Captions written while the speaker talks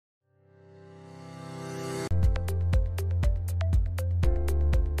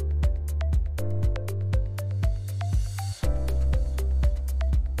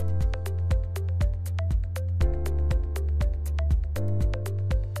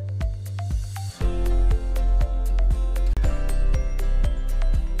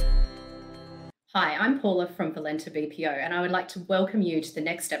Hi, I'm Paula from Valenta BPO, and I would like to welcome you to the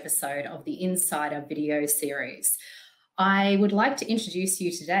next episode of the Insider video series. I would like to introduce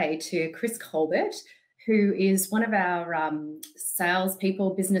you today to Chris Colbert, who is one of our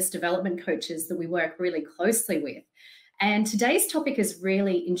salespeople, business development coaches that we work really closely with. And today's topic is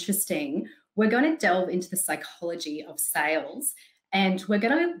really interesting. We're going to delve into the psychology of sales, and we're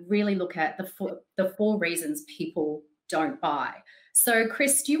going to really look at the four reasons people don't buy. So,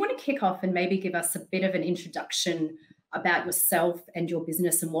 Chris, do you want to kick off and maybe give us a bit of an introduction about yourself and your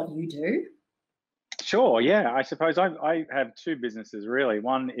business and what you do? Sure, yeah. I suppose I have two businesses really.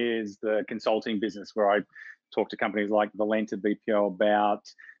 One is the consulting business where I talk to companies like Valenta BPO about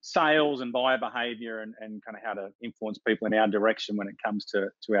sales and buyer behavior and kind of how to influence people in our direction when it comes to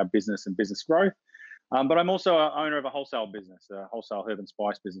our business and business growth. But I'm also an owner of a wholesale business, a wholesale herb and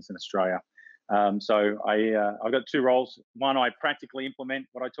spice business in Australia. So I've got two roles. One, I practically implement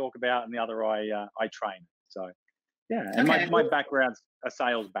what I talk about, and the other, I train. So yeah, and Okay. my background's a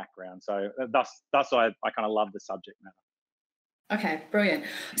sales background, so thus I kind of love the subject matter. Okay, brilliant.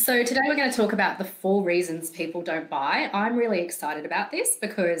 So today we're going to talk about the four reasons people don't buy. I'm really excited about this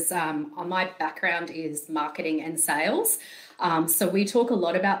because my background is marketing and sales. So we talk a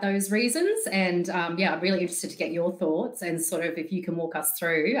lot about those reasons, and yeah, I'm really interested to get your thoughts and sort of if you can walk us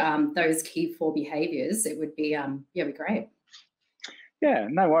through those key four behaviors, it would be it'd be great. Yeah,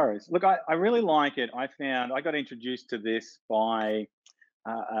 no worries. Look, I really like it. I got introduced to this by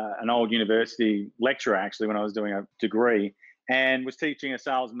an old university lecturer actually when I was doing a degree, and was teaching a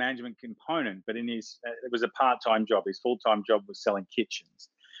sales management component, but it was a part-time job. His full-time job was selling kitchens.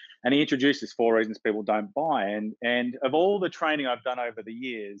 And he introduced this four reasons people don't buy. And of all the training I've done over the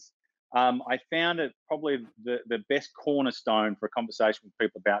years, I found it probably the best cornerstone for a conversation with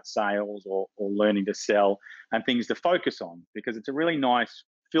people about sales or learning to sell and things to focus on, because it's a really nice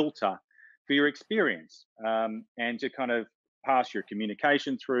filter for your experience and to kind of pass your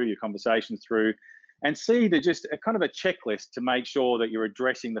communication through, your conversation through, and see just a kind of a checklist to make sure that you're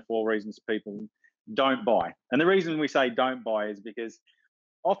addressing the four reasons people don't buy. And the reason we say don't buy is because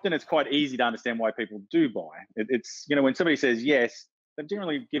often it's quite easy to understand why people do buy. It's, when somebody says yes, they've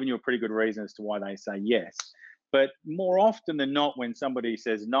generally given you a pretty good reason as to why they say yes. But more often than not, when somebody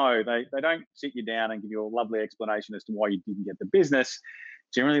says no, they don't sit you down and give you a lovely explanation as to why you didn't get the business.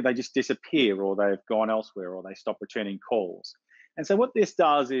 Generally, they just disappear, or they've gone elsewhere, or they stop returning calls. And so what this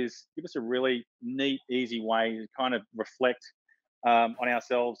does is give us a really neat, easy way to kind of reflect on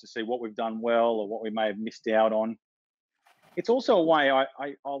ourselves to see what we've done well or what we may have missed out on. It's also a way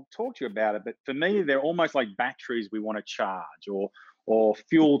I'll talk to you about it, but for me, they're almost like batteries we want to charge or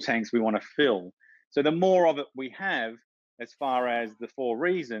fuel tanks we want to fill. So the more of it we have, as far as the four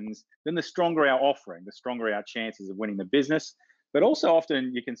reasons, then the stronger our offering, the stronger our chances of winning the business. But also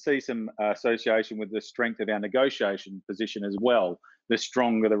often you can see some association with the strength of our negotiation position as well. The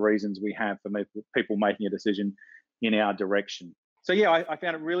stronger the reasons we have for people making a decision in our direction. So yeah, I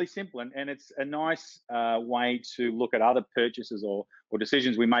found it really simple, and it's a nice way to look at other purchases or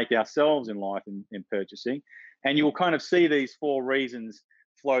decisions we make ourselves in life in purchasing. And you'll kind of see these four reasons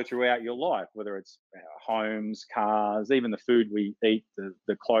flow throughout your life, whether it's homes, cars, even the food we eat,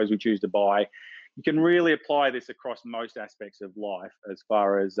 the clothes we choose to buy. You can really apply this across most aspects of life as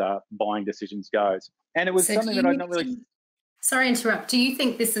far as buying decisions goes. And it was something that I'd not really... Sorry to interrupt. Do you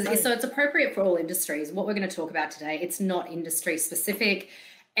think this is, so it's appropriate for all industries? What we're going to talk about today, it's not industry specific.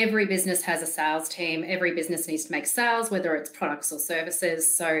 Every business has a sales team. Every business needs to make sales, whether it's products or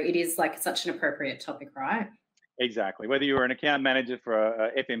services. So it is like such an appropriate topic, right? Exactly. Whether you're an account manager for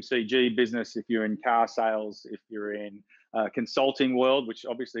a FMCG business, if you're in car sales, if you're in consulting world, which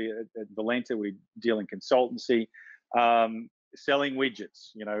obviously at Valenta we deal in consultancy, selling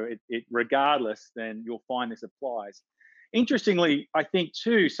widgets, regardless, then you'll find this applies. Interestingly, I think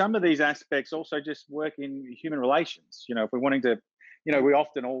too, some of these aspects also just work in human relations. If we're wanting to, we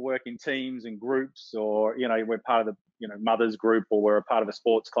often all work in teams and groups, or, we're part of the, mothers group, or we're a part of a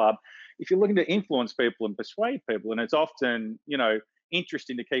sports club. If you're looking to influence people and persuade people, and it's often,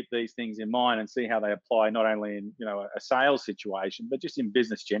 interesting to keep these things in mind and see how they apply not only in, a sales situation, but just in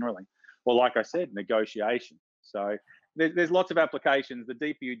business generally. Or like I said, negotiation. So there's lots of applications. The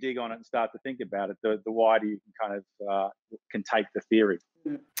deeper you dig on it and start to think about it, the wider you can kind of can take the theory.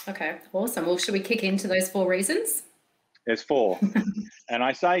 Okay, awesome. Well, should we kick into those four reasons? There's four. And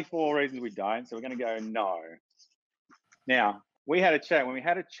I say four reasons we don't, so we're going to go no. Now, we had a chat. When we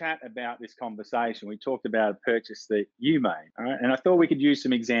had a chat about this conversation, we talked about a purchase that you made, all right? And I thought we could use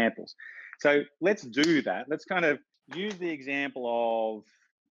some examples. So let's do that. Let's kind of use the example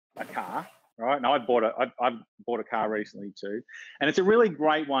of a car, right? And I've bought a car recently too. And it's a really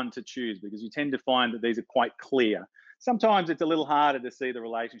great one to choose because you tend to find that these are quite clear. Sometimes it's a little harder to see the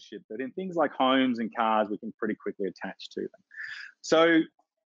relationship, but in things like homes and cars, we can pretty quickly attach to them. So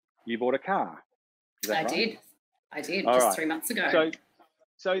you bought a car. Is that right? I did All just right. 3 months ago.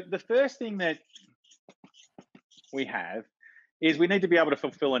 So the first thing that we have is we need to be able to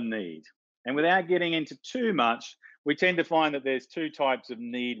fulfill a need. And without getting into too much, we tend to find that there's two types of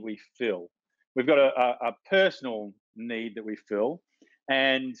need we fill. We've got a personal need that we fill.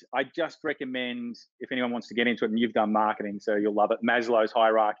 And I just recommend, if anyone wants to get into it, and you've done marketing, so you'll love it, Maslow's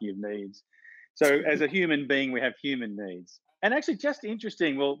hierarchy of needs. So as a human being, we have human needs. And actually, just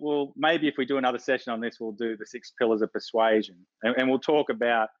interesting, we'll maybe if we do another session on this, we'll do the 6 pillars of persuasion, and we'll talk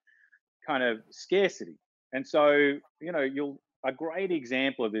about kind of scarcity. And so, a great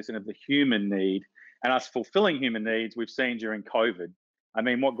example of this and of the human need and us fulfilling human needs we've seen during COVID. I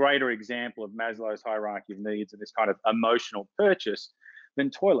mean, what greater example of Maslow's hierarchy of needs and this kind of emotional purchase than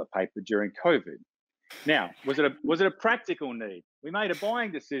toilet paper during COVID? Now, was it a practical need? We made a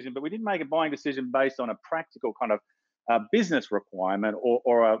buying decision, but we didn't make a buying decision based on a practical kind of business requirement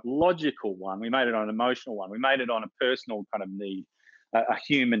or a logical one. We made it on an emotional one. We made it on a personal kind of need, a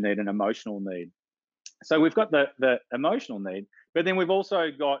human need, an emotional need. So we've got the emotional need, but then we've also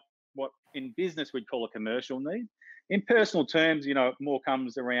got what in business we'd call a commercial need. In personal terms, more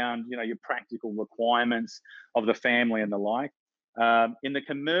comes around, your practical requirements of the family and the like. In the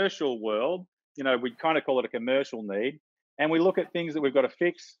commercial world, we kind of call it a commercial need, and we look at things that we've got to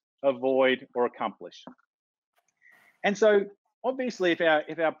fix, avoid, or accomplish. And so, obviously,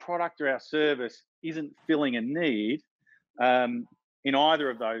 if our product or our service isn't filling a need in either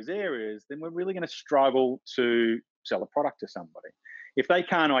of those areas, then we're really going to struggle to sell a product to somebody. If they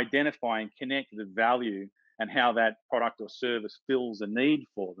can't identify and connect the value and how that product or service fills a need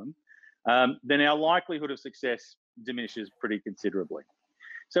for them, then our likelihood of success diminishes pretty considerably.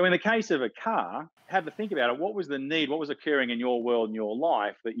 So in the case of a car, have a think about it. What was the need? What was occurring in your world and your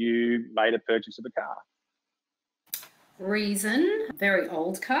life that you made a purchase of a car? Reason, very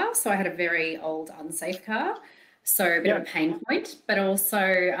old car. So I had a very old, unsafe car. So a bit of a pain point, but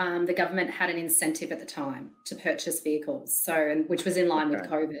also the government had an incentive at the time to purchase vehicles, which was in line with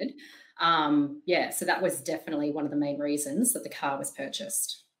COVID. So that was definitely one of the main reasons that the car was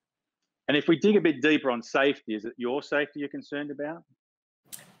purchased. And if we dig a bit deeper on safety, is it your safety you're concerned about?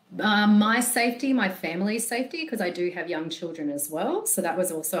 My safety, my family's safety, because I do have young children as well. So that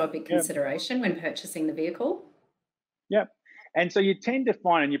was also a big consideration when purchasing the vehicle. Yep. And so you tend to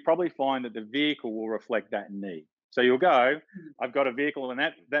find, and you probably find that the vehicle will reflect that need. So you'll go, I've got a vehicle, and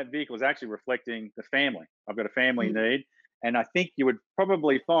that vehicle is actually reflecting the family. I've got a family need. And I think you would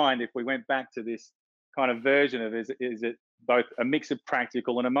probably find if we went back to this kind of version of is it both a mix of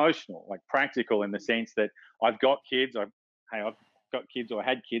practical and emotional, like practical in the sense that I've got kids, I've got kids or I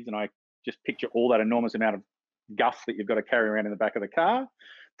had kids, and I just picture all that enormous amount of guff that you've got to carry around in the back of the car,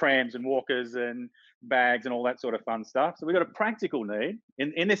 prams and walkers and bags and all that sort of fun stuff. So we've got a practical need.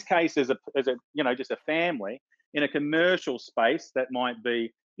 In this case, as a just a family. In a commercial space, that might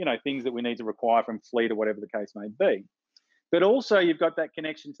be, things that we need to require from fleet or whatever the case may be. But also you've got that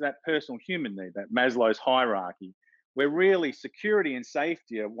connection to that personal human need, that Maslow's hierarchy, where really security and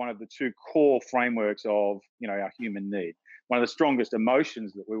safety are one of the two core frameworks of, our human need. One of the strongest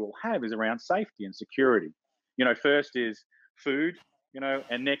emotions that we will have is around safety and security. First is food,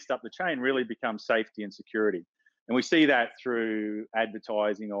 and next up the chain really becomes safety and security. And we see that through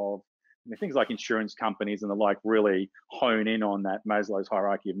advertising of things like insurance companies and the like really hone in on that Maslow's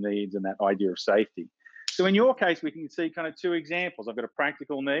hierarchy of needs and that idea of safety. So in your case, we can see kind of two examples. I've got a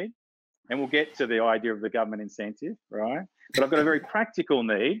practical need, and we'll get to the idea of the government incentive, right? But I've got a very practical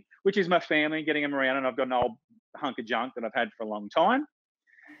need, which is my family, getting them around, and I've got an old hunk of junk that I've had for a long time.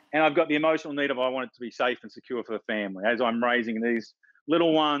 And I've got the emotional need of I want it to be safe and secure for the family. As I'm raising these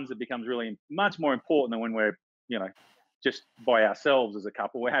little ones, it becomes really much more important than when we're, just by ourselves as a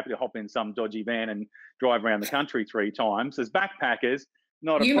couple. We're happy to hop in some dodgy van and drive around the country 3 times. As backpackers,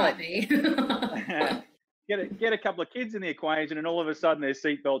 not a problem. You might be. Get a couple of kids in the equation, and all of a sudden there's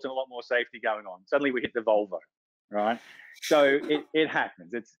seatbelts and a lot more safety going on. Suddenly we hit the Volvo, right? So it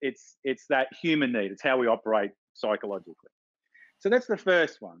happens. It's that human need. It's how we operate psychologically. So that's the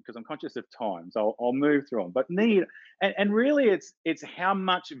first one, because I'm conscious of time, so I'll move through them. But need, and really it's how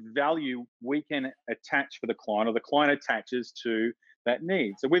much value we can attach for the client, or the client attaches to that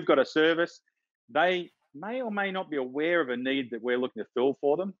need. So we've got a service. They may or may not be aware of a need that we're looking to fill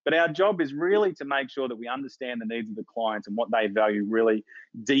for them, but our job is really to make sure that we understand the needs of the clients and what they value really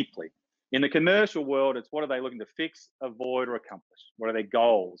deeply. In the commercial world, it's what are they looking to fix, avoid, or accomplish? What are their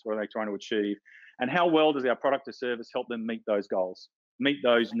goals? What are they trying to achieve? And how well does our product or service help them meet those goals, meet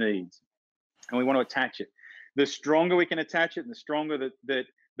those needs? And we want to attach it. The stronger we can attach it and the stronger that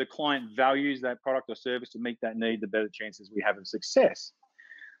the client values that product or service to meet that need, the better chances we have of success.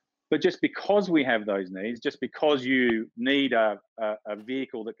 But just because we have those needs, just because you need a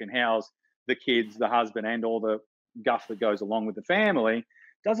vehicle that can house the kids, the husband, and all the guff that goes along with the family,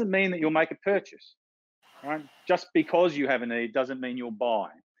 doesn't mean that you'll make a purchase, right? Just because you have a need doesn't mean you'll buy.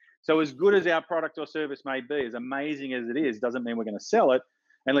 So as good as our product or service may be, as amazing as it is, doesn't mean we're going to sell it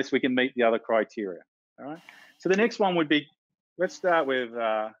unless we can meet the other criteria, all right? So the next one would be, let's start with,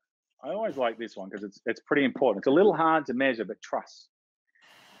 I always like this one because it's pretty important. It's a little hard to measure, but trust.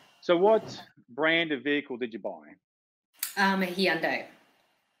 So what brand of vehicle did you buy? A Hyundai.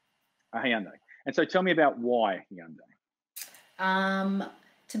 A Hyundai. And so tell me about why Hyundai.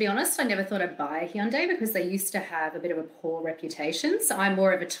 To be honest, I never thought I'd buy a Hyundai because they used to have a bit of a poor reputation. So I'm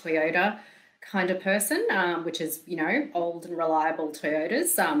more of a Toyota kind of person, which is, you know, old and reliable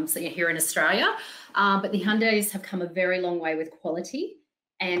Toyotas. So you're here in Australia. But the Hyundais have come a very long way with quality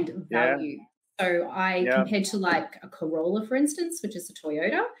and value. Yeah. So compared to like a Corolla, for instance, which is a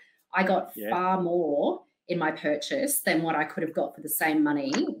Toyota, I got far more in my purchase than what I could have got for the same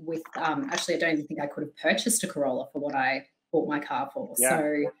money with, actually, I don't even think I could have purchased a Corolla for what I bought my car for. Yeah.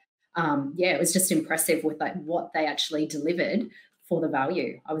 So, it was just impressive with like what they actually delivered for the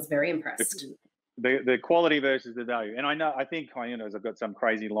value. I was very impressed. The quality versus the value. And I think Hyundai's have got some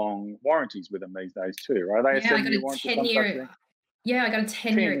crazy long warranties with them these days too, right? I got a 10-year, I got a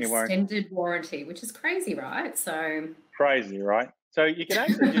 10-year extended warranty, which is crazy, right? So crazy, right? So you can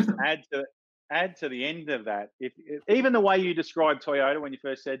actually just add to the end of that. If even the way you described Toyota when you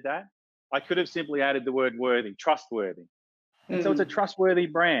first said that, I could have simply added the word worthy, trustworthy. And so it's a trustworthy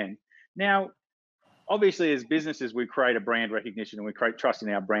brand. Now, obviously, as businesses, we create a brand recognition and we create trust in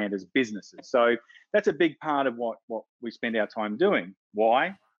our brand as businesses. So that's a big part of what we spend our time doing.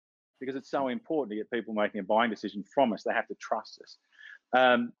 Why? Because it's so important to get people making a buying decision from us. They have to trust us.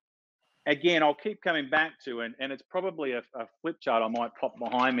 Again, I'll keep coming back to, and it's probably a flip chart I might pop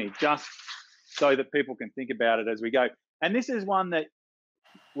behind me just so that people can think about it as we go. And this is one that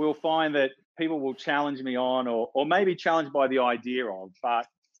we'll find that people will challenge me on or maybe challenged by the idea of, but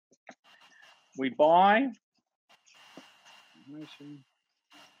we buy,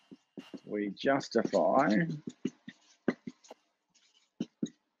 we justify,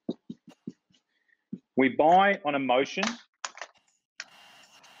 we buy on emotion,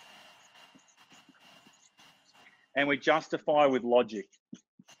 and we justify with logic.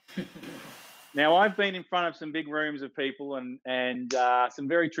 Now, I've been in front of some big rooms of people and some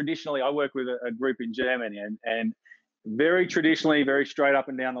very traditionally, I work with a group in Germany and very traditionally, very straight up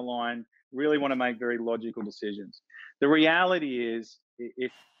and down the line, really want to make very logical decisions. The reality is,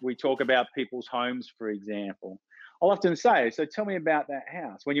 if we talk about people's homes, for example, I'll often say, so tell me about that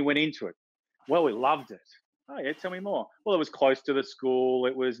house when you went into it. Well, we loved it. Oh yeah, tell me more. Well, it was close to the school.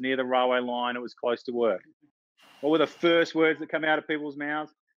 It was near the railway line. It was close to work. What were the first words that come out of people's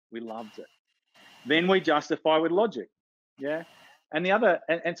mouths? We loved it. Then we justify with logic. Yeah. And the other,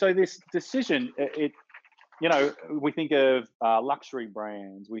 and so this decision, you know, we think of luxury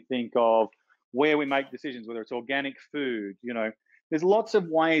brands. We think of where we make decisions, whether it's organic food. You know, there's lots of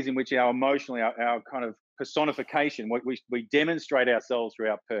ways in which our emotionally, our kind of personification, we demonstrate ourselves through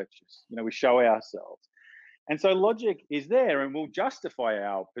our purchase. You know, we show ourselves. And so logic is there and we'll justify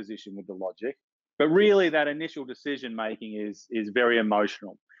our position with the logic. But really that initial decision making is very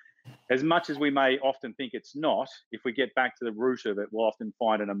emotional. As much as we may often think it's not, if we get back to the root of it, we'll often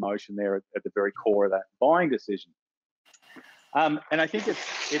find an emotion there at the very core of that buying decision. And I think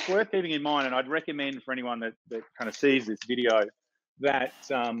it's worth keeping in mind, and I'd recommend for anyone that kind of sees this video that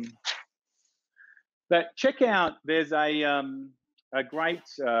that check out, there's a great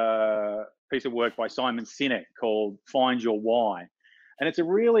piece of work by Simon Sinek called Find Your Why. And it's a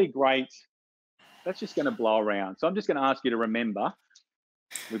really great, that's just going to blow around. So I'm just going to ask you to remember,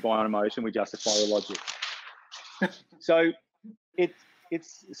 we buy on emotion, we justify the logic. So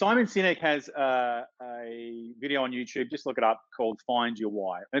it's Simon Sinek has a video on YouTube, just look it up, called Find Your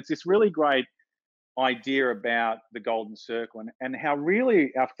Why. And it's this really great idea about the golden circle and how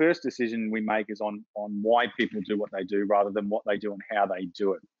really our first decision we make is on why people do what they do rather than what they do and how they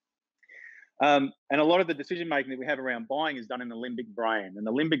do it. And a lot of the decision making that we have around buying is done in the limbic brain, and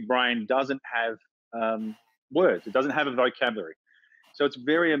the limbic brain doesn't have words, it doesn't have a vocabulary. So it's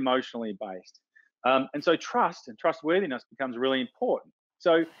very emotionally based. And so trust and trustworthiness becomes really important.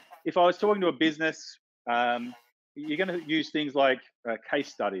 So if I was talking to a business, you're going to use things like case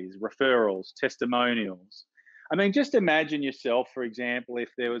studies, referrals, testimonials. I mean, just imagine yourself, for example, if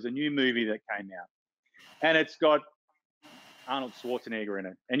there was a new movie that came out and it's got Arnold Schwarzenegger in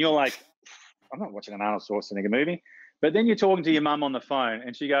it, and you're like, I'm not watching an Arnold Schwarzenegger movie. But then you're talking to your mum on the phone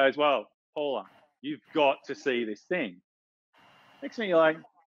and she goes, well, Paula, you've got to see this thing. Next minute, you're like,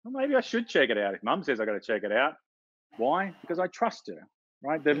 well, maybe I should check it out. If mum says I got to check it out. Why? Because I trust her,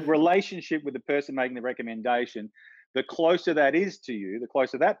 right? The relationship with the person making the recommendation, the closer that is to you, the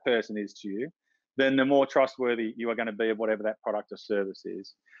closer that person is to you, then the more trustworthy you are going to be of whatever that product or service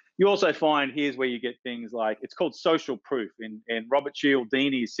is. You also find here's where you get things like, it's called social proof. In Robert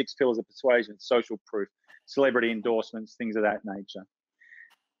Cialdini's 6 Pillars of Persuasion, social proof, celebrity endorsements, things of that nature.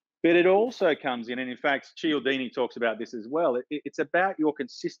 But it also comes in, and in fact, Cialdini talks about this as well. It's about your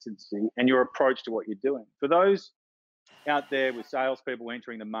consistency and your approach to what you're doing. For those out there with salespeople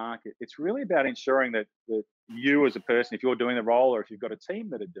entering the market, it's really about ensuring that you as a person, if you're doing the role or if you've got a team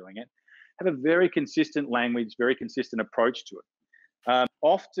that are doing it, have a very consistent language, very consistent approach to it.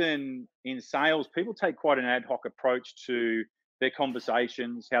 Often in sales, people take quite an ad hoc approach to their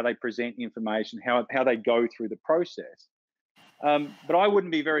conversations, how they present information, how they go through the process. But I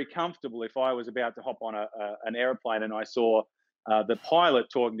wouldn't be very comfortable if I was about to hop on an airplane and I saw the pilot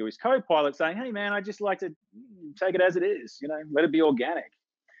talking to his co-pilot saying, hey man, I just like to take it as it is, let it be organic.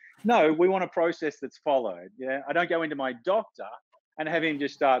 No, we want a process that's followed. Yeah, I don't go into my doctor and have him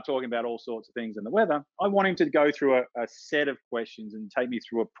just start talking about all sorts of things in the weather. I want him to go through a set of questions and take me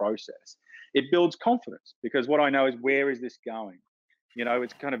through a process. It builds confidence because what I know is, where is this going?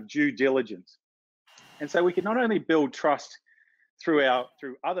 It's kind of due diligence. And so we can not only build trust through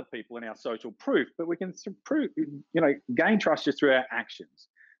other people in our social proof, but we can gain trust just through our actions.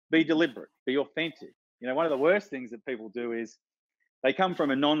 Be deliberate, be authentic. One of the worst things that people do is they come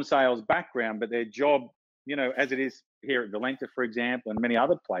from a non-sales background, but their job, as it is here at Valenta, for example, and many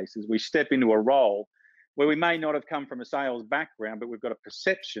other places, we step into a role where we may not have come from a sales background, but we've got a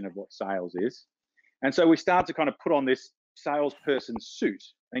perception of what sales is. And so we start to kind of put on this salesperson suit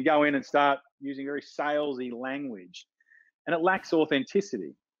and go in and start using very salesy language. And it lacks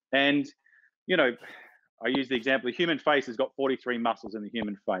authenticity. And, I use the example, the human face has got 43 muscles in the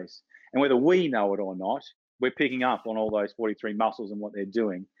human face. And whether we know it or not, we're picking up on all those 43 muscles and what they're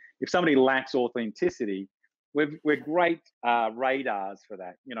doing. If somebody lacks authenticity, we're great radars for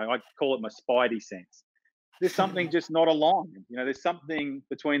that. I call it my spidey sense. There's something just not aligned. There's something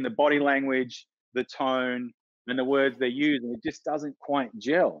between the body language, the tone, and the words they're using. It just doesn't quite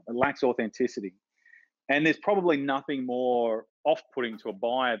gel. It lacks authenticity. And there's probably nothing more off-putting to a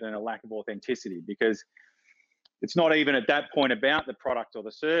buyer than a lack of authenticity, because it's not even at that point about the product or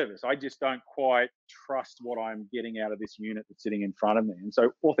the service. I just don't quite trust what I'm getting out of this unit that's sitting in front of me. And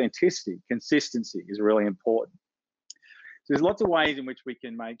so authenticity, consistency is really important. So there's lots of ways in which we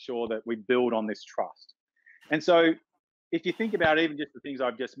can make sure that we build on this trust. And so if you think about even just the things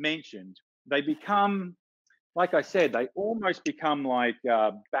I've just mentioned, they become, like I said, they almost become like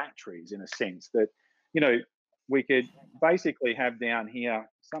batteries in a sense that, we could basically have down here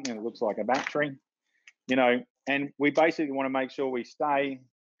something that looks like a battery, and we basically want to make sure we stay,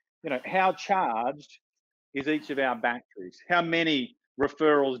 how charged is each of our batteries? How many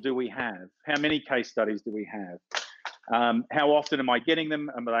referrals do we have? How many case studies do we have? How often am I getting them?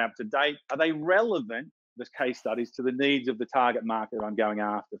 Are they up to date? Are they relevant, the case studies, to the needs of the target market I'm going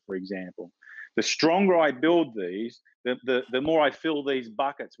after, for example? The stronger I build these, the more I fill these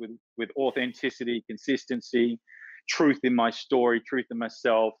buckets with authenticity, consistency, truth in my story, truth in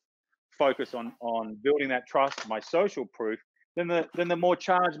myself, focus on building that trust, my social proof, then the more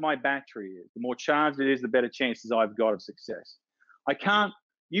charged my battery is. The more charged it is, the better chances I've got of success.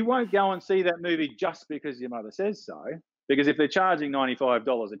 You won't go and see that movie just because your mother says so, because if they're charging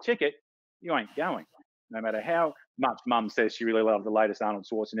 $95 a ticket, you ain't going, no matter how much mum says she really loved the latest Arnold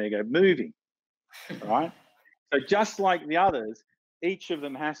Schwarzenegger movie. Right? So just like the others, each of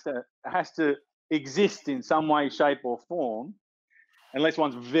them has to exist in some way, shape, or form, unless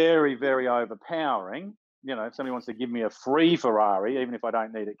one's very, very overpowering. If somebody wants to give me a free Ferrari, even if I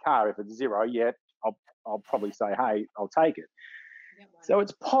don't need a car, if it's zero, yeah, I'll probably say, hey, I'll take it. So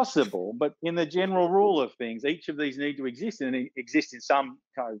it's possible, but in the general rule of things, each of these need to exist, and exist in some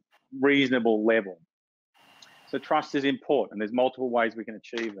kind of reasonable level. So trust is important. There's multiple ways we can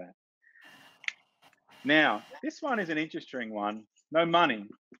achieve that. Now, this one is an interesting one. No money.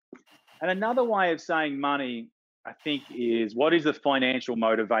 And another way of saying money, I think, is what is the financial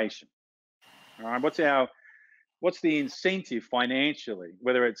motivation? All right, what's our what's the incentive financially?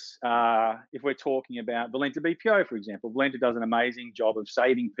 Whether it's, if we're talking about Valenta BPO, for example, Valenta does an amazing job of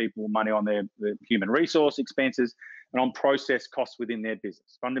saving people money on their human resource expenses and on process costs within their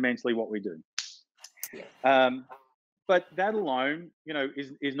business, fundamentally what we do. But that alone,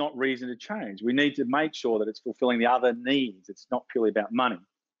 is not reason to change. We need to make sure that it's fulfilling the other needs. It's not purely about money.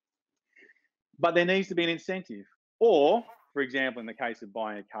 But there needs to be an incentive. Or, for example, in the case of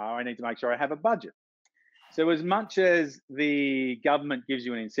buying a car, I need to make sure I have a budget. So as much as the government gives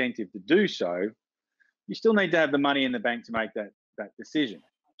you an incentive to do so, you still need to have the money in the bank to make that decision.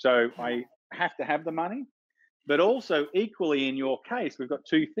 So I have to have the money, but also equally in your case, we've got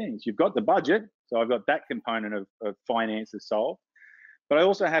two things. You've got the budget, so I've got that component of finances solved, but I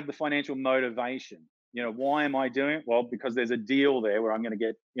also have the financial motivation. Why am I doing it? Well, because there's a deal there where I'm going to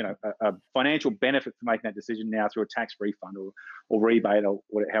get, a financial benefit for making that decision now through a tax refund or rebate or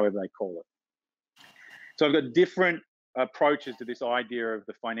whatever, however they call it. So I've got different approaches to this idea of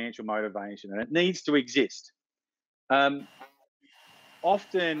the financial motivation, and it needs to exist.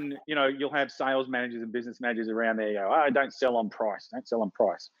 Often, you'll have sales managers and business managers around there, go, oh, don't sell on price,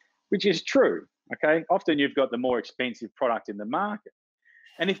 which is true, okay? Often you've got the more expensive product in the market.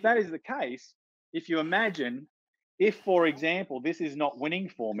 And if that is the case, if you imagine, if, for example, this is not winning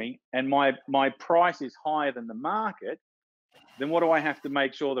for me and my price is higher than the market, then what do I have to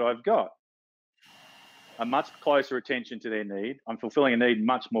make sure that I've got? A much closer attention to their need. I'm fulfilling a need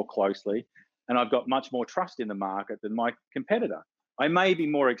much more closely, and I've got much more trust in the market than my competitor. I may be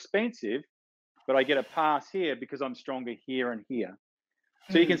more expensive, but I get a pass here because I'm stronger here and here.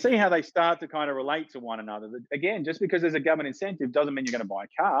 So you can see how they start to kind of relate to one another. Again, just because there's a government incentive doesn't mean you're going to buy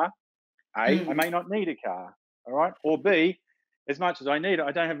a car. A, I may not need a car, all right? Or B, as much as I need it,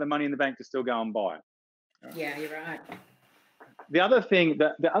 I don't have the money in the bank to still go and buy it. Right? Yeah, you're right. The other thing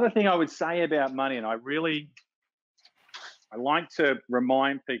I would say about money, and I like to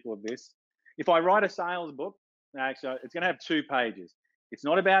remind people of this. If I write a sales book, actually, it's going to have 2 pages. It's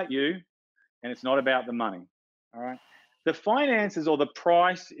not about you, and it's not about the money. All right. The finances or the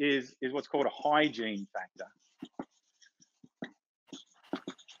price is what's called a hygiene factor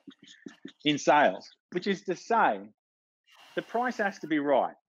in sales, which is to say, the price has to be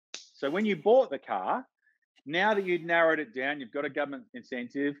right. So when you bought the car, now that you've narrowed it down, you've got a government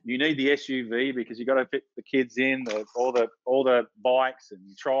incentive. You need the SUV because you've got to fit the kids in, all the bikes and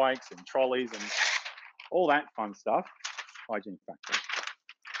trikes and trolleys and all that fun stuff. Hygiene factor.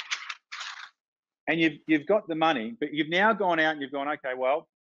 And you've got the money, but you've now gone out and you've gone, okay, well,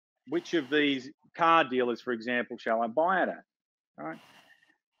 which of these car dealers, for example, shall I buy it at? All right.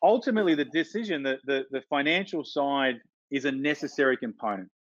 Ultimately, the decision, the financial side is a necessary component.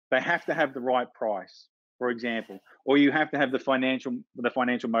 They have to have the right price, for example, or you have to have the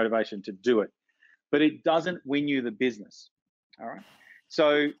financial motivation to do it. But it doesn't win you the business. All right.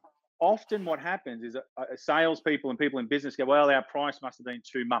 So often what happens is salespeople and people in business go, well, our price must have been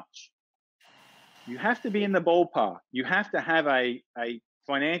too much. You have to be in the ballpark. You have to have a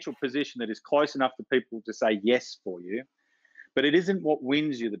financial position that is close enough for people to say yes for you, but it isn't what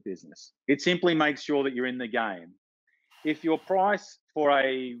wins you the business. It simply makes sure that you're in the game. If your price for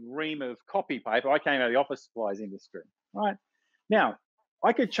a ream of copy paper, I came out of the office supplies industry, right? Now,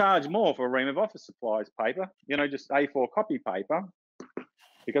 I could charge more for a ream of office supplies paper, just A4 copy paper,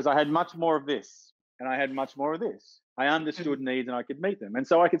 because I had much more of this and I had much more of this. I understood needs and I could meet them. And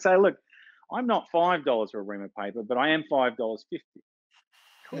so I could say, look, I'm not $5 for a ream of paper, but I am $5.50.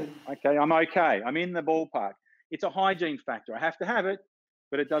 Cool. Okay, I'm okay. I'm in the ballpark. It's a hygiene factor. I have to have it,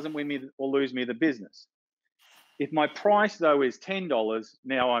 but it doesn't win me or lose me the business. If my price though is $10,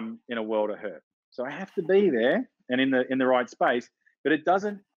 now I'm in a world of hurt. So I have to be there and in the right space, but it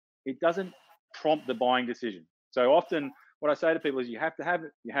doesn't prompt the buying decision. So often what I say to people is you have to have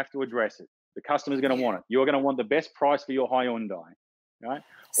it, you have to address it. The customer's going to want it. You're going to want the best price for your Hyundai, right?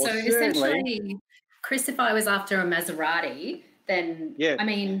 So essentially, Chris, if I was after a Maserati, then I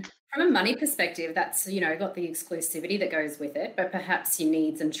mean, from a money perspective, that's, got the exclusivity that goes with it, but perhaps your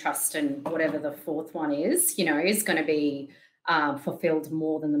needs and trust and whatever the fourth one is, is going to be fulfilled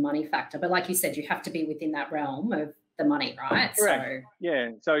more than the money factor. But like you said, you have to be within that realm of the money, right? Correct.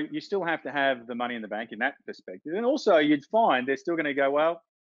 So you still have to have the money in the bank in that perspective. And also you'd find they're still going to go, well,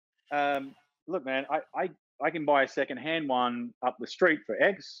 look, man, I can buy a second-hand one up the street for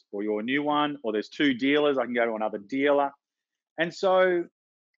X, or your new one, or there's 2 dealers, I can go to another dealer. And so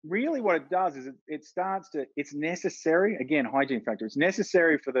really what it does is it's necessary, again, hygiene factor, it's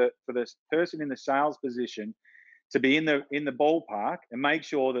necessary for the person in the sales position to be in the ballpark and make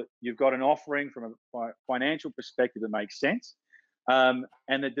sure that you've got an offering from a financial perspective that makes sense, and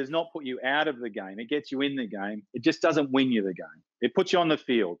it does not put you out of the game. It gets you in the game. It just doesn't win you the game. It puts you on the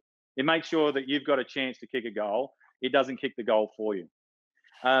field. It makes sure that you've got a chance to kick a goal. It doesn't kick the goal for you.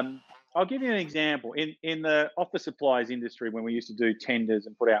 I'll give you an example. In the office supplies industry, when we used to do tenders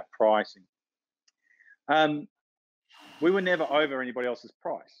and put out pricing, we were never over anybody else's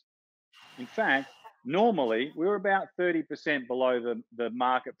price. In fact, normally we were about 30% below the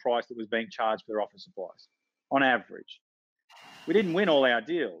market price that was being charged for office supplies on average. We didn't win all our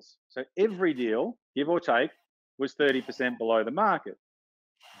deals. So every deal, give or take, was 30% below the market.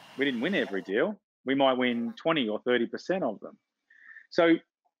 We didn't win every deal. We might win 20 or 30% of them. So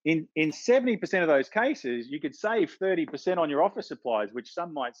in 70% of those cases, you could save 30% on your office supplies, which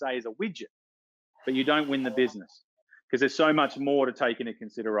some might say is a widget, but you don't win the business because there's so much more to take into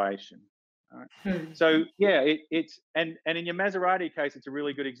consideration. All right? So yeah, it's in your Maserati case, it's a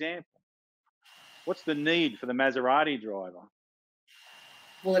really good example. What's the need for the Maserati driver?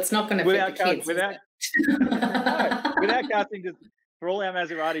 Well, it's not going to fit the kids. Without casting, for all our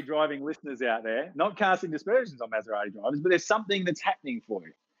Maserati driving listeners out there, not casting dispersions on Maserati drivers, but there's something that's happening for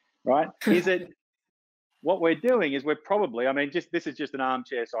you, right? Is it what we're doing is we're probably, I mean, this is just an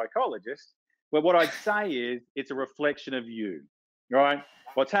armchair psychologist, but what I'd say is it's a reflection of you, right?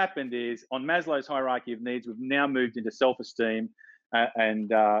 What's happened is on Maslow's hierarchy of needs, we've now moved into self-esteem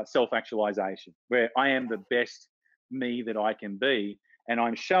and self-actualization, where I am the best me that I can be. And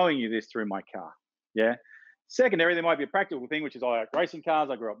I'm showing you this through my car. Yeah. Secondary, there might be a practical thing, which is I like racing cars.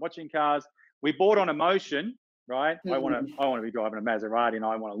 I grew up watching cars. We bought on emotion, right? I want to be driving a Maserati, and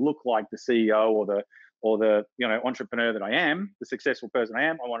I want to look like the CEO or the entrepreneur that I am, the successful person I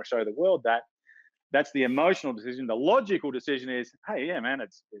am. I want to show the world that. That's the emotional decision. The logical decision is, hey, yeah, man,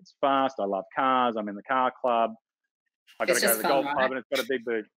 it's fast. I love cars. I'm in the car club. I got to go to the golf club, and it's got a big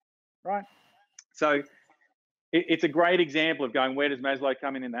boot, right? So it's a great example of going, where does Maslow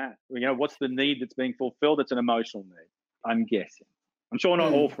come in that? What's the need that's being fulfilled? It's an emotional need, I'm guessing. I'm sure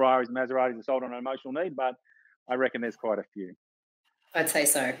not all Ferraris and Maseratis are sold on an emotional need, but I reckon there's quite a few. I'd say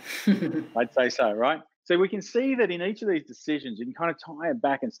so. I'd say so, right? So we can see that in each of these decisions, you can kind of tie it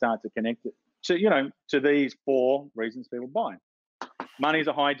back and start to connect it to these 4 reasons people buy. Money is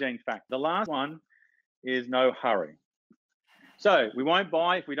a hygiene factor. The last one is no hurry. So we won't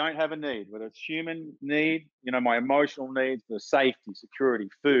buy if we don't have a need, whether it's human need, my emotional needs, the safety, security,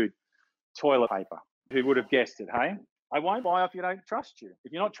 food, toilet paper. Who would have guessed it, hey? I won't buy if you don't trust you.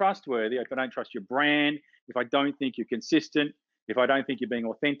 If you're not trustworthy, if I don't trust your brand, if I don't think you're consistent, if I don't think you're being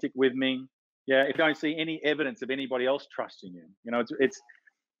authentic with me, if I don't see any evidence of anybody else trusting you. It's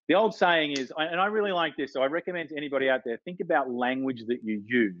the old saying is, and I really like this, so I recommend to anybody out there, think about language that you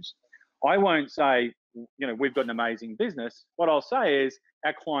use. I won't say, we've got an amazing business. What I'll say is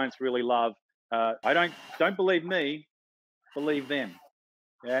our clients really love, don't believe me, believe them.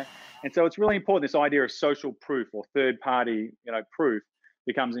 Yeah. And so it's really important. This idea of social proof or third party, proof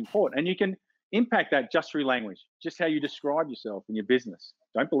becomes important. And you can impact that just through language, just how you describe yourself in your business.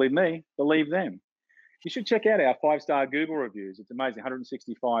 Don't believe me, believe them. You should check out our 5-star Google reviews. It's amazing,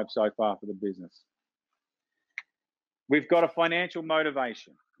 165 so far for the business. We've got a financial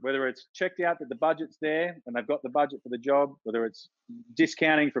motivation, whether it's checked out that the budget's there and they've got the budget for the job, whether it's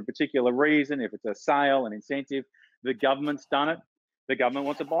discounting for a particular reason, if it's a sale, an incentive, the government's done it. The government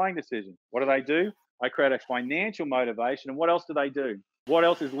wants a buying decision. What do? I create a financial motivation. And what else do they do? What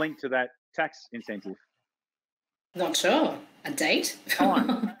else is linked to that tax incentive? Not sure. A date?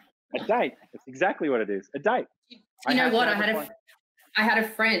 Time. A date. That's exactly what it is. A date. You know what? I had a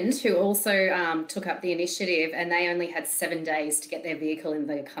friend who also took up the initiative, and they only had 7 days to get their vehicle in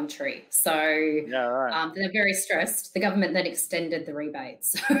the country. So they're very stressed. The government then extended the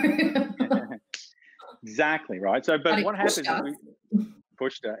rebates. Exactly, right? So, but what happens is we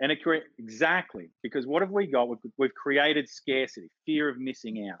pushed her, and exactly, because what have we got? We've created scarcity, fear of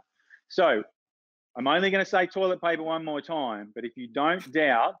missing out. So I'm only going to say toilet paper one more time, but if you don't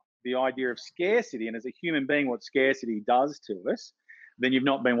doubt the idea of scarcity, and as a human being, what scarcity does to us, then you've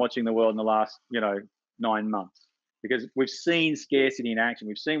not been watching the world in the last, 9 months, because we've seen scarcity in action.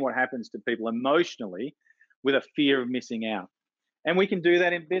 We've seen what happens to people emotionally with a fear of missing out. And we can do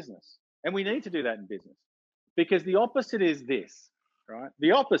that in business. And we need to do that in business, because the opposite is this, right?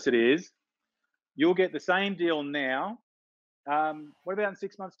 The opposite is you'll get the same deal now. What about in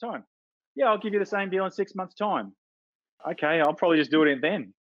 6 months' time? Yeah, I'll give you the same deal in 6 months' time. Okay, I'll probably just do it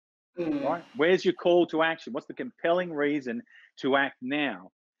then. Right? Where's your call to action? What's the compelling reason to act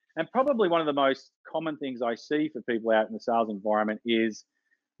now? And probably one of the most common things I see for people out in the sales environment is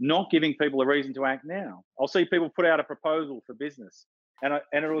not giving people a reason to act now. I'll see people put out a proposal for business and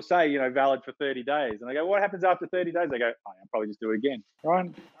it'll say, you know, valid for 30 days. And I go, what happens after 30 days? They go, oh, I'll probably just do it again, right?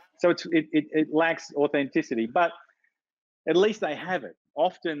 So it lacks authenticity, but at least they have it.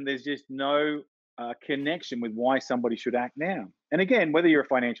 Often there's just no connection with why somebody should act now. And again, whether you're a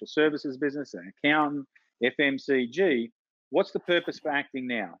financial services business, an accountant, FMCG, what's the purpose for acting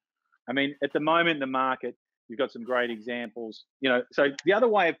now? I mean, at the moment in the market, you've got some great examples. You know, so the other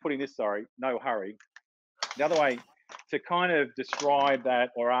way of putting this, sorry, no hurry. The other way to kind of describe that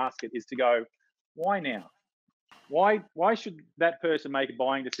or ask it is to go, why now? Why should that person make a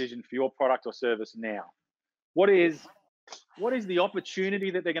buying decision for your product or service now? What is the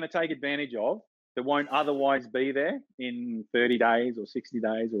opportunity that they're going to take advantage of that won't otherwise be there in 30 days or 60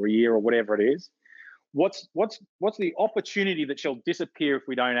 days or a year or whatever it is? What's the opportunity that shall disappear if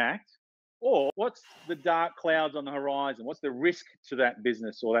we don't act? Or what's the dark clouds on the horizon? What's the risk to that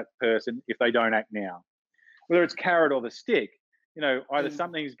business or that person if they don't act now? Whether it's carrot or the stick, you know, either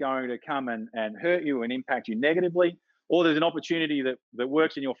something's going to come and hurt you and impact you negatively, or there's an opportunity that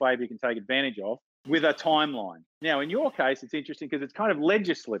works in your favor you can take advantage of with a timeline. Now, in your case, it's interesting because it's kind of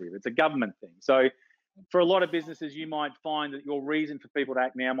legislative. It's a government thing. So for a lot of businesses, you might find that your reason for people to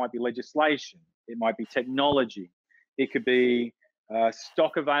act now might be legislation. It might be technology. It could be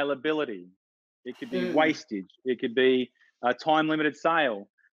stock availability. It could be wastage. It could be a time-limited sale.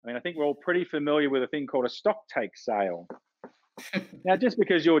 I mean, I think we're all pretty familiar with a thing called a stock take sale. Now, just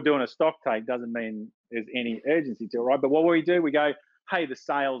because you're doing a stock take doesn't mean there's any urgency to it, right? But what we do, we go, hey, the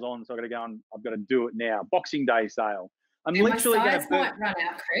sale's on, so I've got to go and I've got to do it now. Boxing Day sale. I'm literally my going size might run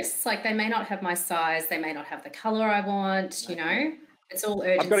out, Chris. Like they may not have my size, they may not have the color I want. You know, it's all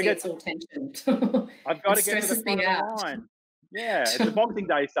urgency, it's all tension. I've got to get to the front of the line. Yeah, it's a Boxing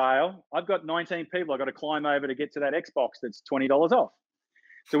Day sale. I've got 19 people. I've got to climb over to get to that Xbox that's $20 off.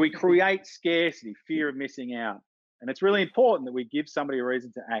 So we create scarcity, fear of missing out. And it's really important that we give somebody a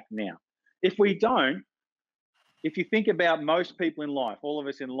reason to act now. If we don't, if you think about most people in life, all of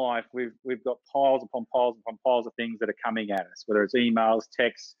us in life, we've got piles upon piles upon piles of things that are coming at us, whether it's emails,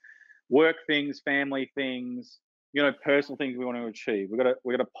 texts, work things, family things, you know, personal things we want to achieve.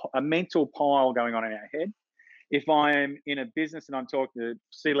 We've got a mental pile going on in our head. If I'm in a business and I'm talking to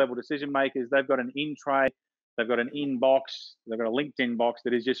C-level decision makers, they've got an in tray, they've got an inbox, they've got a LinkedIn box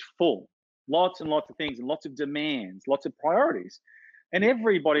that is just full. Lots and lots of things and lots of demands, lots of priorities. And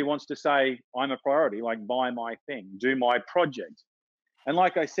everybody wants to say, I'm a priority, like buy my thing, do my project. And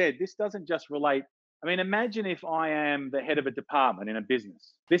like I said, this doesn't just relate. I mean, imagine if I am the head of a department in a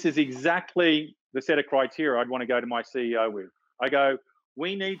business. This is exactly the set of criteria I'd want to go to my CEO with. I go,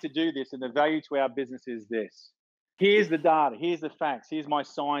 we need to do this and the value to our business is this. Here's the data, here's the facts, here's my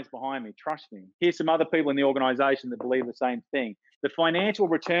science behind me, trust me. Here's some other people in the organization that believe the same thing. The financial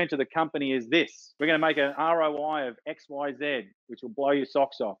return to the company is this. We're going to make an ROI of X, Y, Z, which will blow your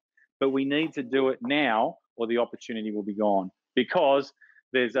socks off. But we need to do it now or the opportunity will be gone because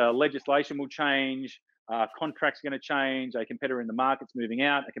there's legislation will change, contracts are going to change, a competitor in the market's moving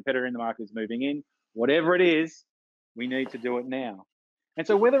out, a competitor in the market is moving in. Whatever it is, we need to do it now. And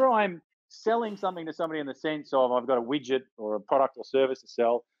so whether I'm selling something to somebody in the sense of I've got a widget or a product or service to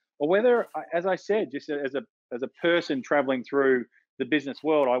sell, or whether, as I said, just as a person traveling through the business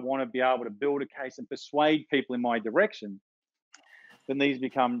world, I want to be able to build a case and persuade people in my direction, then these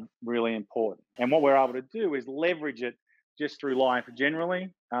become really important. And what we're able to do is leverage it just through life generally,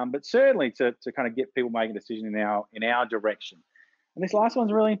 but certainly to kind of get people making a decision in our direction. And this last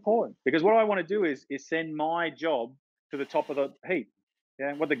one's really important because what I want to do is send my job to the top of the heap.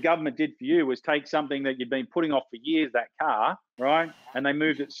 Yeah, what the government did for you was take something that you'd been putting off for years, that car, right? And they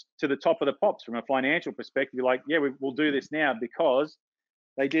moved it to the top of the pops from a financial perspective. You're like, yeah, we'll do this now because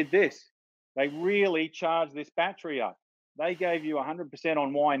they did this. They really charged this battery up. They gave you 100%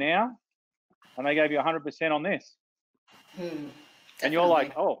 on why now, and they gave you 100% on this. And you're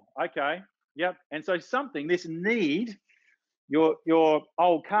like, oh, okay, yep. And so this need, your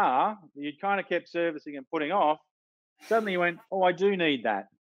old car that you kind of kept servicing and putting off, suddenly you went, oh, I do need that.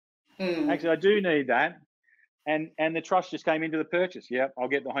 Actually, I do need that. And the trust just came into the purchase. Yep, I'll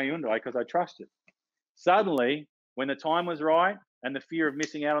get the Hyundai because I trust it. Suddenly, when the time was right and the fear of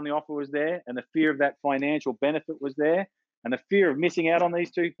missing out on the offer was there and the fear of that financial benefit was there and the fear of missing out on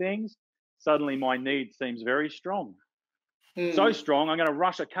these two things, suddenly my need seems very strong. So strong, I'm going to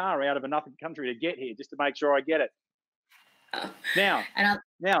rush a car out of another country to get here just to make sure I get it.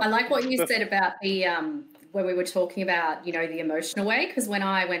 I like what you said about the when we were talking about, you know, the emotional way, because when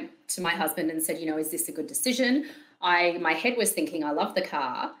I went to my husband and said, you know, is this a good decision? My head was thinking I love the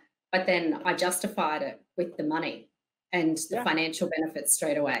car, but then I justified it with the money and the financial benefits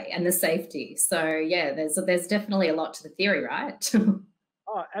straight away and the safety. So yeah, there's definitely a lot to the theory, right?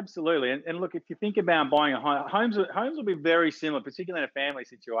 Oh, absolutely. And look, if you think about buying a home, homes will be very similar, particularly in a family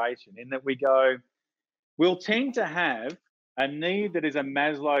situation, in that we'll tend to have a need that is a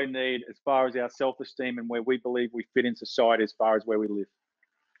Maslow need as far as our self-esteem and where we believe we fit in society as far as where we live.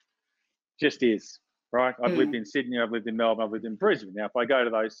 Just is, right? I've lived in Sydney, I've lived in Melbourne, I've lived in Brisbane. Now, if I go to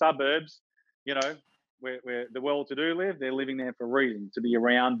those suburbs, you know, where the well-to-do live, they're living there for a reason, to be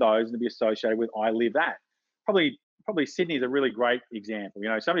around those and to be associated with I live at. Probably Sydney is a really great example. You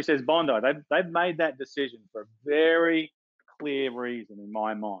know, somebody says Bondi, they've made that decision for a very clear reason in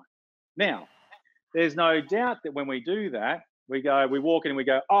my mind. Now, there's no doubt that when we do that, we walk in and we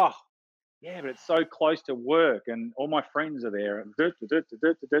go, oh, yeah, but it's so close to work and all my friends are there.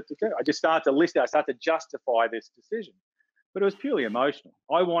 I just start to list it. I start to justify this decision. But it was purely emotional.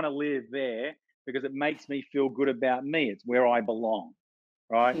 I want to live there because it makes me feel good about me. It's where I belong,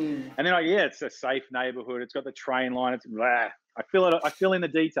 right? And then, it's a safe neighborhood. It's got the train line. It's blah. I fill in the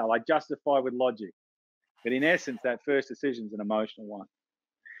detail. I justify with logic. But in essence, that first decision is an emotional one.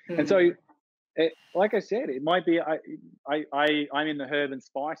 And so, like I said, it might be I'm in the herb and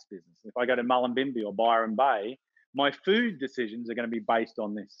spice business. If I go to Mullumbimby or Byron Bay, my food decisions are going to be based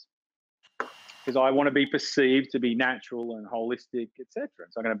on this because I want to be perceived to be natural and holistic, etc.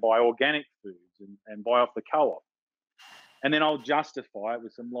 So I'm going to buy organic foods and buy off the co-op, and then I'll justify it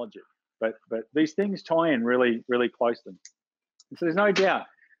with some logic. But these things tie in really, really closely. And so there's no doubt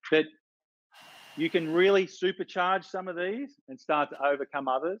that you can really supercharge some of these and start to overcome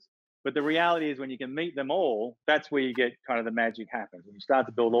others. But the reality is when you can meet them all, that's where you get kind of the magic happens, when you start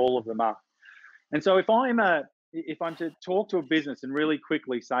to build all of them up. And so if I'm to talk to a business and really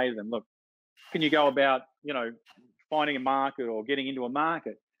quickly say to them, look, can you go about, finding a market or getting into a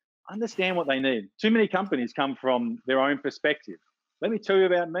market, understand what they need. Too many companies come from their own perspective. Let me tell you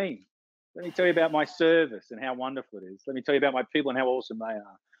about me. Let me tell you about my service and how wonderful it is. Let me tell you about my people and how awesome they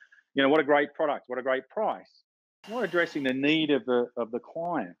are. What a great product, what a great price. Not addressing the need of the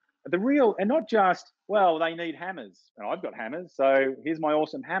client. The real, and not just, well, they need hammers. And I've got hammers, so here's my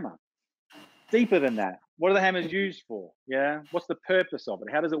awesome hammer. Deeper than that. What are the hammers used for? Yeah. What's the purpose of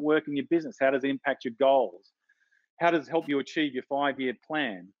it? How does it work in your business? How does it impact your goals? How does it help you achieve your 5-year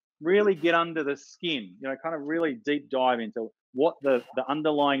plan? Really get under the skin, kind of really deep dive into what the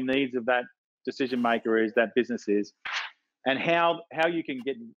underlying needs of that decision maker is, that business is, and how you can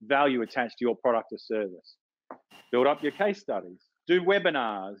get value attached to your product or service. Build up your case studies. Do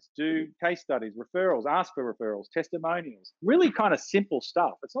webinars, do case studies, referrals, ask for referrals, testimonials, really kind of simple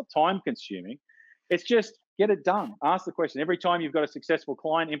stuff. It's not time consuming. It's just get it done. Ask the question. Every time you've got a successful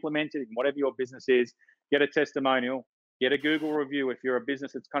client implemented in whatever your business is, get a testimonial, get a Google review. If you're a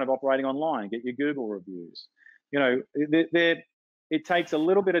business that's kind of operating online, get your Google reviews. It takes a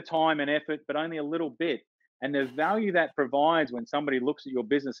little bit of time and effort, but only a little bit. And the value that provides when somebody looks at your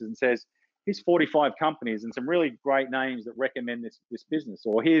business and says, here's 45 companies and some really great names that recommend this business,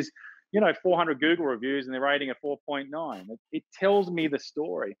 or here's 400 Google reviews and they're rating a 4.9. It tells me the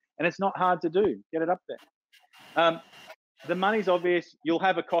story, and it's not hard to do. Get it up there. The money's obvious. You'll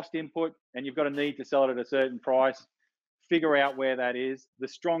have a cost input, and you've got a need to sell it at a certain price. Figure out where that is. The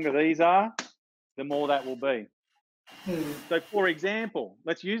stronger these are, the more that will be. So, for example,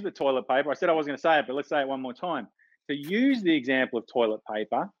 let's use the toilet paper. I said I wasn't going to say it, but let's say it one more time. To use the example of toilet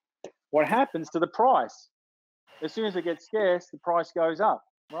paper, what happens to the price? As soon as it gets scarce, the price goes up,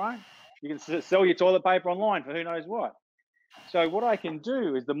 right? You can sell your toilet paper online for who knows what. So what I can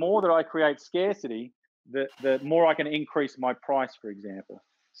do is the more that I create scarcity, the more I can increase my price, for example.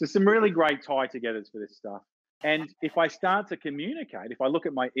 So some really great tie-togethers for this stuff. And if I start to communicate, if I look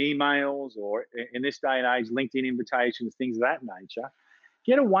at my emails or in this day and age, LinkedIn invitations, things of that nature,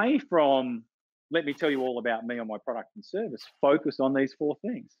 get away from, let me tell you all about me or my product and service. Focus on these 4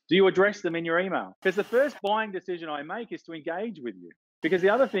 things. Do you address them in your email? Because the first buying decision I make is to engage with you. Because the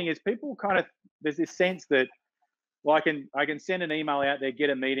other thing is people there's this sense that, well, I can send an email out there,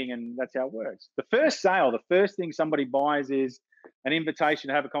 get a meeting, and that's how it works. The first sale, the first thing somebody buys is an invitation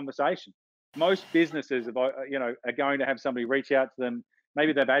to have a conversation. Most businesses are going to have somebody reach out to them.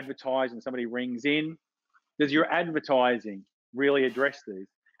 Maybe they've advertised and somebody rings in. Does your advertising really address these?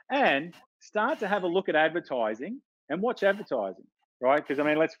 And start to have a look at advertising and watch advertising, right? Because,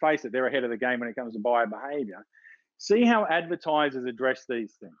 let's face it, they're ahead of the game when it comes to buyer behavior. See how advertisers address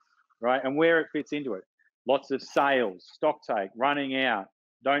these things, right? And where it fits into it. Lots of sales, stock take, running out,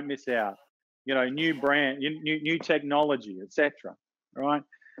 don't miss out, new brand, new technology, etc. Right?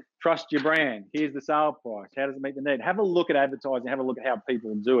 Trust your brand. Here's the sale price. How does it meet the need? Have a look at advertising. Have a look at how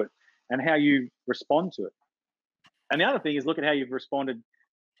people do it and how you respond to it. And the other thing is look at how you've responded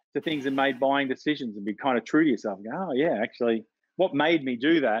to things and made buying decisions and be kind of true to yourself. And go, oh, yeah, actually, what made me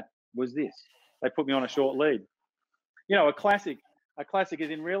do that was this. They put me on a short lead. You know, a classic is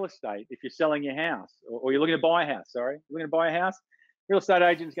in real estate. If you're selling your house or you're looking to buy a house, you're looking to buy a house, real estate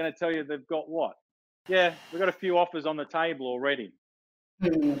agent's going to tell you they've got what? Yeah, we've got a few offers on the table already.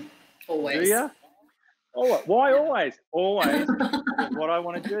 Always. Do you? Oh, why always? Always. What I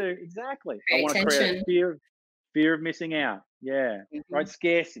want to do, exactly. I want to create fear of missing out. Yeah, right.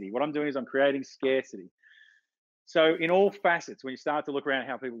 Scarcity. What I'm doing is I'm creating scarcity. So in all facets, when you start to look around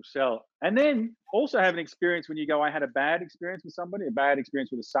how people sell, and then also have an experience when you go, I had a bad experience with somebody, a bad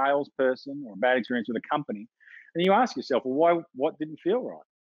experience with a salesperson, or a bad experience with a company, and you ask yourself, well, what didn't feel right?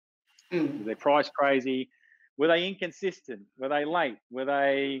 Were they price crazy? Were they inconsistent? Were they late? Were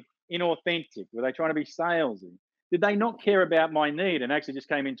they inauthentic? Were they trying to be salesy? Did they not care about my need and actually just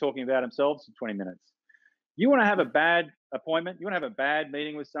came in talking about themselves for 20 minutes? You want to have a bad appointment? You want to have a bad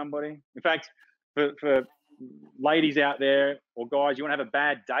meeting with somebody? In fact, for ladies out there or guys, you want to have a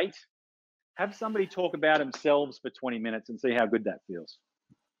bad date? Have somebody talk about themselves for 20 minutes and see how good that feels.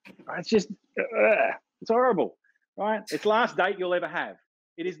 It's just, it's horrible, right? It's the last date you'll ever have.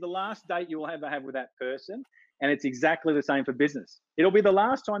 It is the last date you will ever have with that person. And it's exactly the same for business. It'll be the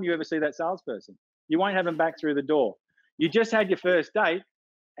last time you ever see that salesperson. You won't have them back through the door. You just had your first date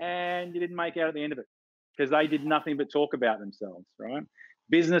and you didn't make out at the end of it because they did nothing but talk about themselves, right?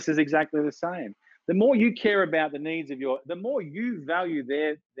 Business is exactly the same. The more you care about the needs of the more you value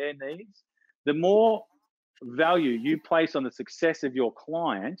their needs, the more value you place on the success of your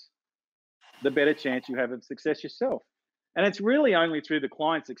client, the better chance you have of success yourself. And it's really only through the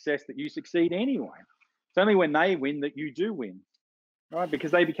client's success that you succeed anyway. It's only when they win that you do win, right?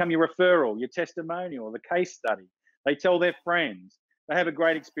 Because they become your referral, your testimonial, the case study. They tell their friends, they have a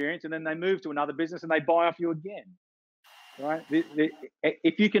great experience, and then they move to another business and they buy off you again, right?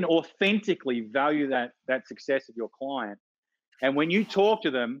 If you can authentically value that success of your client, and when you talk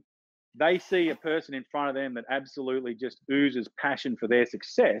to them, they see a person in front of them that absolutely just oozes passion for their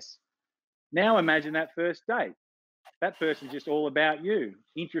success. Now imagine that first date. That person's just all about you,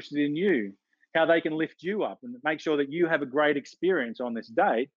 interested in you, how they can lift you up and make sure that you have a great experience on this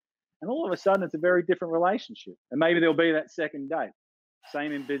date. And all of a sudden, it's a very different relationship. And maybe there'll be that second date.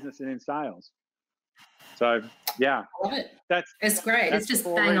 Same in business and in sales. So, yeah. I love it. It's great. It's just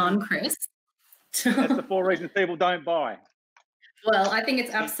bang on, Chris. That's the 4 reasons people don't buy. Well, I think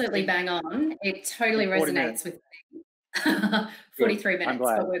it's absolutely bang on. It totally resonates with me. 43 minutes,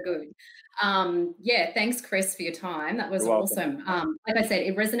 but we're good. Yeah, thanks, Chris, for your time. That was awesome. Like I said,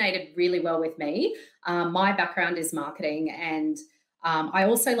 it resonated really well with me. My background is marketing, and I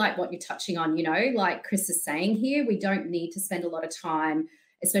also like what you're touching on, you know, like Chris is saying here, we don't need to spend a lot of time,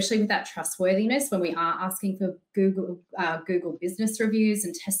 especially with that trustworthiness, when we are asking for Google business reviews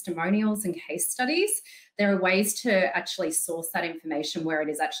and testimonials and case studies. There are ways to actually source that information where it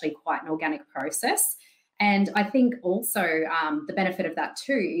is actually quite an organic process. And I think also the benefit of that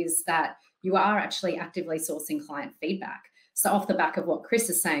too is that you are actually actively sourcing client feedback. So off the back of what Chris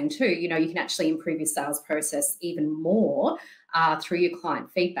is saying too, you know, you can actually improve your sales process even more through your client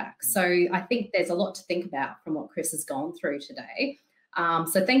feedback. So I think there's a lot to think about from what Chris has gone through today.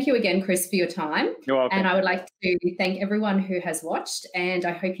 So thank you again, Chris, for your time. You're welcome. And I would like to thank everyone who has watched, and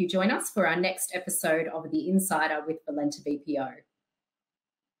I hope you join us for our next episode of The Insider with Valenta BPO.